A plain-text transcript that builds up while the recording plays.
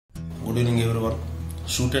Good evening everyone.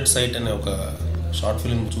 Shoot at site అనే ఒక short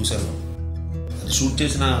film చూశాను. అది షూట్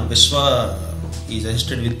చేసిన విశ్వ is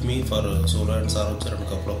assisted with me for solo and సారోచారు and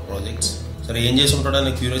couple of projects. సరే ఏం చేసి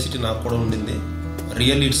ఉంటాడనే క్యూరియాసిటీ నాకు కూడా ఉండింది.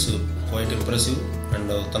 Real it's quite impressive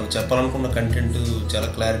and తను చెప్పాలనుకున్న కంటెంట్ చాలా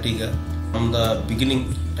క్లారిటీగా ఫ్రమ్ ద బిగినింగ్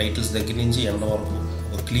టైటిల్స్ దగ్గర నుంచి ఎండ్ వరకు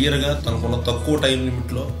క్లియర్గా తనకున్న తక్కువ టైం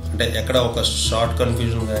లిమిట్లో, అంటే ఎక్కడ ఒక షార్ట్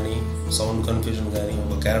కన్ఫ్యూజన్ కానీ సౌండ్ కన్ఫ్యూజన్ కానీ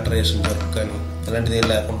ఒక క్యారెక్టరైజేషన్ వర్క్ కానీ ఇలాంటిది ఏం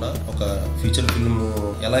లేకుండా ఒక ఫీచర్ ఫిల్మ్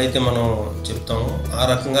ఎలా అయితే మనం చెప్తామో ఆ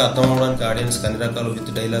రకంగా అర్థం అవడానికి ఆడియన్స్కి అన్ని రకాలు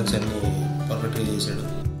విత్ డైలాగ్స్ అన్ని పర్ఫెక్ట్గా చేశాడు.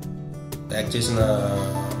 యాక్ట్ చేసిన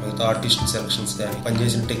మిగతా ఆర్టిస్ట్ సెలక్షన్స్ కానీ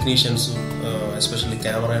పనిచేసిన technicians especially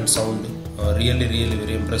camera and sound really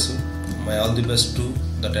very impressive. My all the best to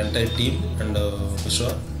that entire team and విశ్వ,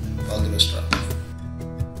 ఆల్ ది బెస్ట్ రా.